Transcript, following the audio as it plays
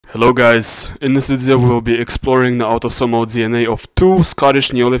Hello guys, in this video we will be exploring the autosomal DNA of two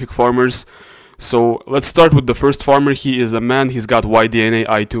Scottish Neolithic farmers. So let's start with the first farmer. He is a man, he's got Y DNA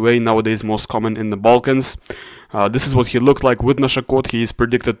I2A, nowadays most common in the Balkans. This is what he looked like with NOSHACOT. He is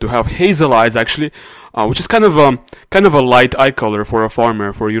predicted to have hazel eyes actually, which is kind of a light eye color for a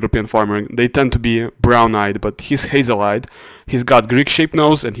farmer, for a European farmer. They tend to be brown-eyed, but he's hazel-eyed. He's got Greek-shaped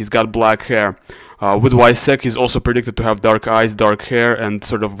nose and he's got black hair. With Y-sec, he's also predicted to have dark eyes, dark hair, and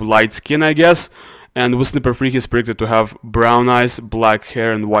sort of light skin, I guess. And with Snipper Free, he's predicted to have brown eyes, black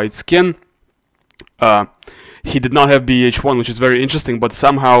hair, and white skin. He did not have BH1, which is very interesting, but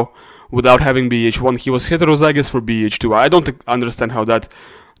somehow, without having BH1, he was heterozygous for BH2. I don't understand how that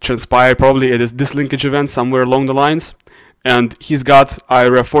transpired. Probably it is this linkage event somewhere along the lines. And he's got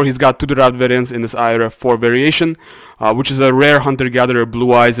IRF4, he's got two derived variants in this IRF4 variation, which is a rare hunter-gatherer,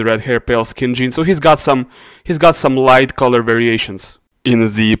 blue eyes, red hair, pale skin gene. So he's got some light color variations. In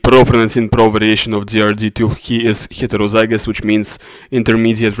the pro-frenestin pro variation of DRD2, he is heterozygous, which means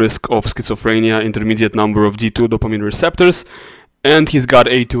intermediate risk of schizophrenia, intermediate number of D2 dopamine receptors, and he's got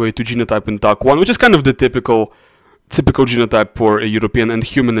A2A2 genotype in TAC1, which is kind of the typical genotype for a European and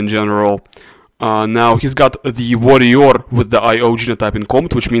human in general. Now he's got the warrior with the IO genotype in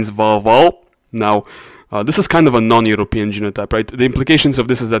COMT, which means Val. Now this is kind of a non-European genotype, right? The implications of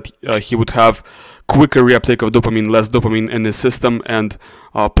this is that he would have quicker reuptake of dopamine, less dopamine in his system, and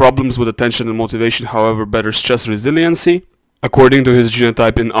problems with attention and motivation, however, better stress resiliency. According to his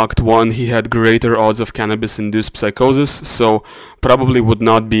genotype in ACT1, he had greater odds of cannabis-induced psychosis, so probably would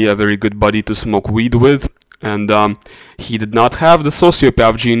not be a very good buddy to smoke weed with. And he did not have the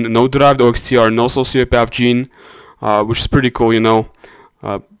sociopath gene, no derived OXTR, no sociopath gene, which is pretty cool, you know,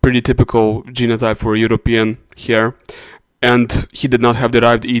 pretty typical genotype for a European here. And he did not have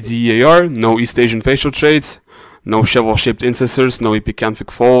derived EDAR, no East Asian facial traits, no shovel-shaped incisors, no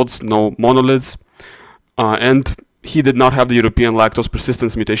epicanthic folds, no monoliths, and he did not have the European lactose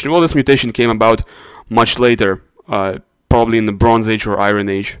persistence mutation. Well, this mutation came about much later, probably in the Bronze Age or Iron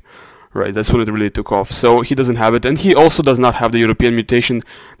Age. Right, that's when it really took off. So he doesn't have it, and he also does not have the European mutation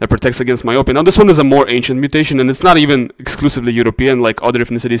that protects against myopia. Now this one is a more ancient mutation, and it's not even exclusively European, like other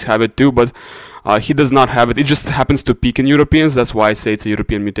ethnicities have it too, but he does not have it. It just happens to peak in Europeans, that's why I say it's a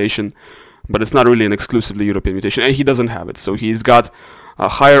European mutation, but it's not really an exclusively European mutation, and he doesn't have it. So he's got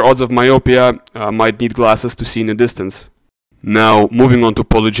higher odds of myopia, might need glasses to see in the distance. Now, moving on to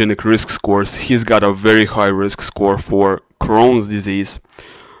polygenic risk scores, he's got a very high risk score for Crohn's disease.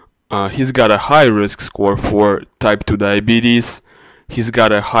 He's got a high risk score for type 2 diabetes. He's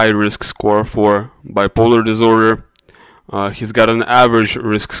got a high risk score for bipolar disorder. He's got an average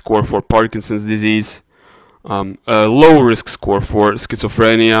risk score for Parkinson's disease. A low risk score for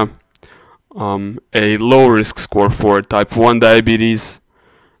schizophrenia. A low risk score for type 1 diabetes.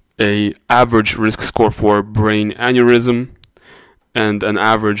 A average risk score for brain aneurysm. And an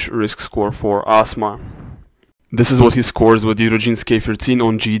average risk score for asthma. This is what he scores with Eurogenes K13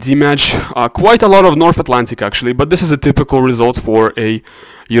 on GD match. Quite a lot of North Atlantic actually, but this is a typical result for a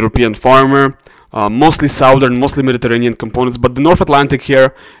European farmer. Mostly Southern, mostly Mediterranean components, but the North Atlantic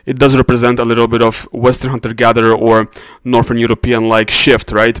here, it does represent a little bit of Western hunter-gatherer or Northern European-like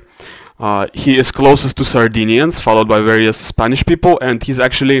shift, right? He is closest to Sardinians, followed by various Spanish people, and he's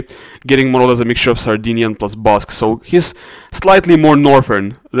actually getting modeled as a mixture of Sardinian plus Basque. So he's slightly more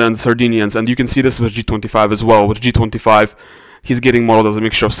northern than Sardinians, and you can see this with G25 as well. With G25, he's getting modeled as a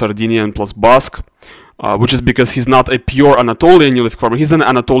mixture of Sardinian plus Basque, which is because he's not a pure Anatolian Neolithic farmer. He's an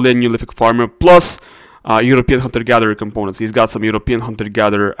Anatolian Neolithic farmer plus European hunter-gatherer components. He's got some European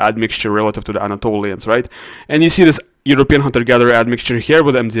hunter-gatherer admixture relative to the Anatolians, right? And you see this European hunter-gatherer admixture here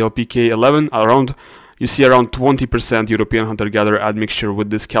with MDLPK11 around, you see around 20% European hunter-gatherer admixture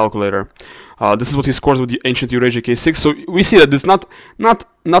with this calculator. This is what he scores with the ancient Eurasia K6. So we see that it's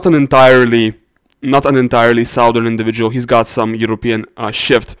not an entirely southern individual. He's got some European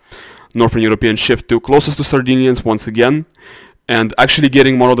shift, Northern European shift to closest to Sardinians once again, and actually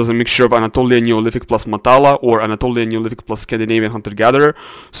getting modeled as a mixture of Anatolian Neolithic plus Matala or Anatolian Neolithic plus Scandinavian hunter-gatherer.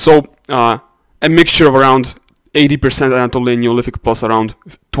 So a mixture of around 80% Anatolian Neolithic plus around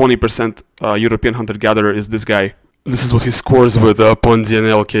 20% European hunter-gatherer is this guy. This is what he scores with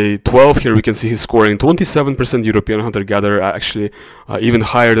PONDNL K12. Here we can see he's scoring 27% European hunter-gatherer, actually even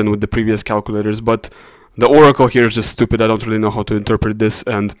higher than with the previous calculators. But the oracle here is just stupid. I don't really know how to interpret this,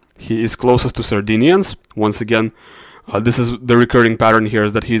 and he is closest to Sardinians. Once again, this is the recurring pattern here,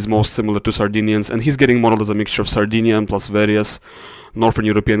 is that he's most similar to Sardinians, and he's getting modeled as a mixture of Sardinian plus various Northern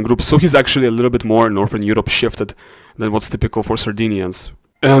European groups. So he's actually a little bit more Northern Europe shifted than what's typical for Sardinians.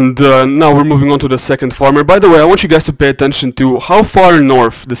 And now we're moving on to the second farmer. By the way, I want you guys to pay attention to how far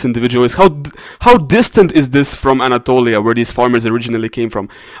north this individual is. How distant is this from Anatolia, where these farmers originally came from?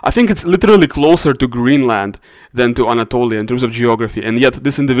 I think it's literally closer to Greenland than to Anatolia in terms of geography. And yet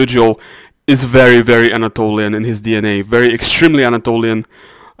this individual is very, very Anatolian in his DNA. Very extremely Anatolian.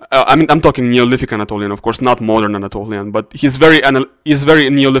 I mean, I'm talking Neolithic Anatolian, of course, not modern Anatolian, but he's very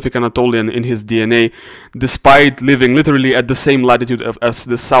Neolithic Anatolian in his DNA, despite living literally at the same latitude as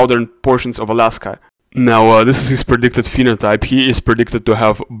the southern portions of Alaska. Now, this is his predicted phenotype. He is predicted to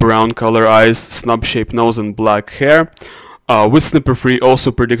have brown color eyes, snub-shaped nose, and black hair. With snipper-free,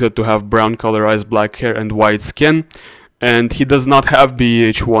 also predicted to have brown color eyes, black hair, and white skin. And he does not have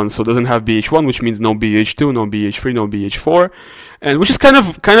BH1, so doesn't have BH1, which means no BH2, no BH3, no BH4, and which is kind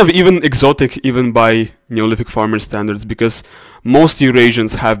of even exotic, even by Neolithic farmer standards, because most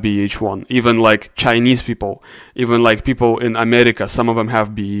Eurasians have BH1, even like Chinese people, even like people in America, some of them have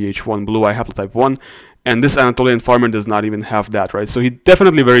BH1, blue eye haplotype 1, and this Anatolian farmer does not even have that, right? So he's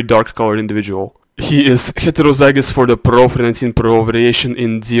definitely a very dark colored individual. He is heterozygous for the pro-frenetin pro variation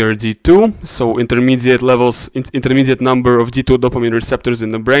in DRD2, so intermediate number of D2 dopamine receptors in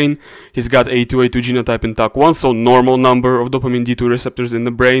the brain. He's got A2A2 genotype in TAC1, so normal number of dopamine D2 receptors in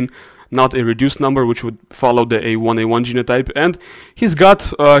the brain, not a reduced number, which would follow the A1A1 genotype. And he's got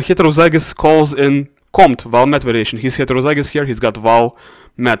heterozygous calls in COMT, Val-Met variation. He's heterozygous here, he's got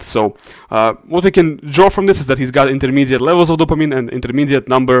Val-Met. So what we can draw from this is that he's got intermediate levels of dopamine and intermediate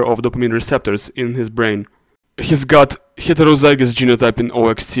number of dopamine receptors in his brain. He's got heterozygous genotype in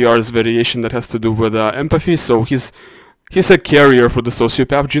OXTR's variation that has to do with empathy, so he's a carrier for the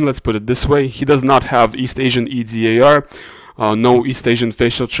sociopath gene, let's put it this way. He does not have East Asian EDAR, no East Asian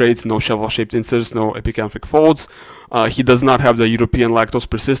facial traits, no shovel-shaped incisors, no epicanthic folds. He does not have the European lactose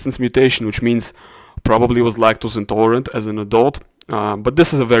persistence mutation, which means probably was lactose intolerant as an adult. But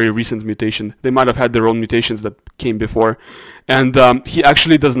this is a very recent mutation. They might have had their own mutations that came before. And he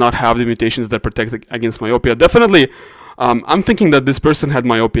actually does not have the mutations that protect against myopia. Definitely, I'm thinking that this person had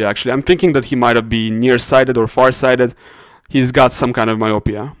myopia, actually. I'm thinking that he might have been nearsighted or farsighted. He's got some kind of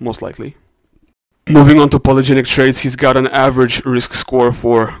myopia, most likely. Moving on to polygenic traits, he's got an average risk score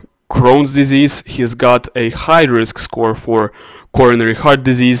for Crohn's disease. He's got a high risk score for coronary heart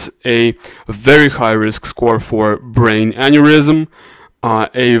disease, a very high risk score for brain aneurysm,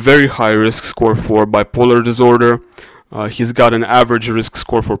 a very high risk score for bipolar disorder. He's got an average risk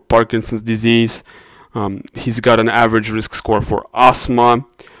score for Parkinson's disease. He's got an average risk score for asthma.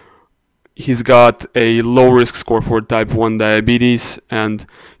 He's got a low risk score for type 1 diabetes, and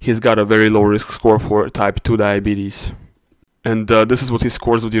he's got a very low risk score for type 2 diabetes. And this is what he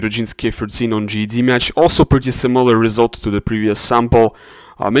scores with Eurogene's K13 on GED match. Also pretty similar result to the previous sample.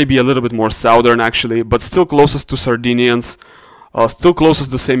 Maybe a little bit more southern actually, but still closest to Sardinians. Still closest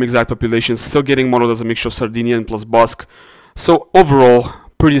to the same exact population. Still getting modeled as a mixture of Sardinian plus Basque. So overall,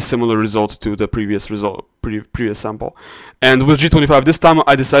 pretty similar result to the previous sample. And with G25 this time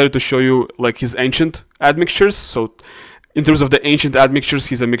I decided to show you like his ancient admixtures. So in terms of the ancient admixtures,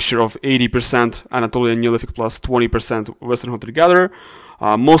 he's a mixture of 80% Anatolian Neolithic plus 20% Western hunter-gatherer.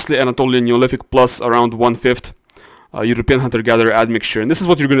 Mostly Anatolian Neolithic plus around 1/5 European hunter-gatherer admixture. And this is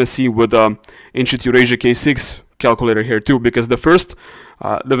what you're going to see with ancient Eurasia K6 calculator here too, because the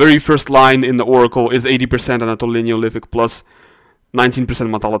very first line in the oracle is 80% Anatolian Neolithic plus 19%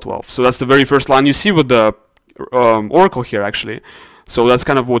 Matala 12. So that's the very first line you see with the oracle here actually. So that's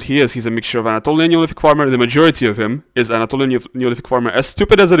kind of what he is. He's a mixture of Anatolian Neolithic farmer. The majority of him is Anatolian Neolithic farmer, as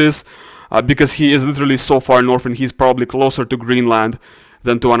stupid as it is, because he is literally so far north and he's probably closer to Greenland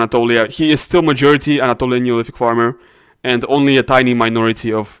than to Anatolia. He is still majority Anatolian Neolithic farmer, and only a tiny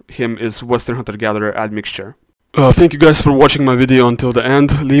minority of him is Western hunter-gatherer admixture. Thank you guys for watching my video until the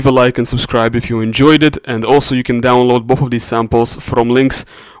end. Leave a like and subscribe if you enjoyed it, and also you can download both of these samples from links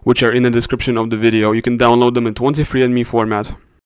which are in the description of the video. You can download them in 23andMe format.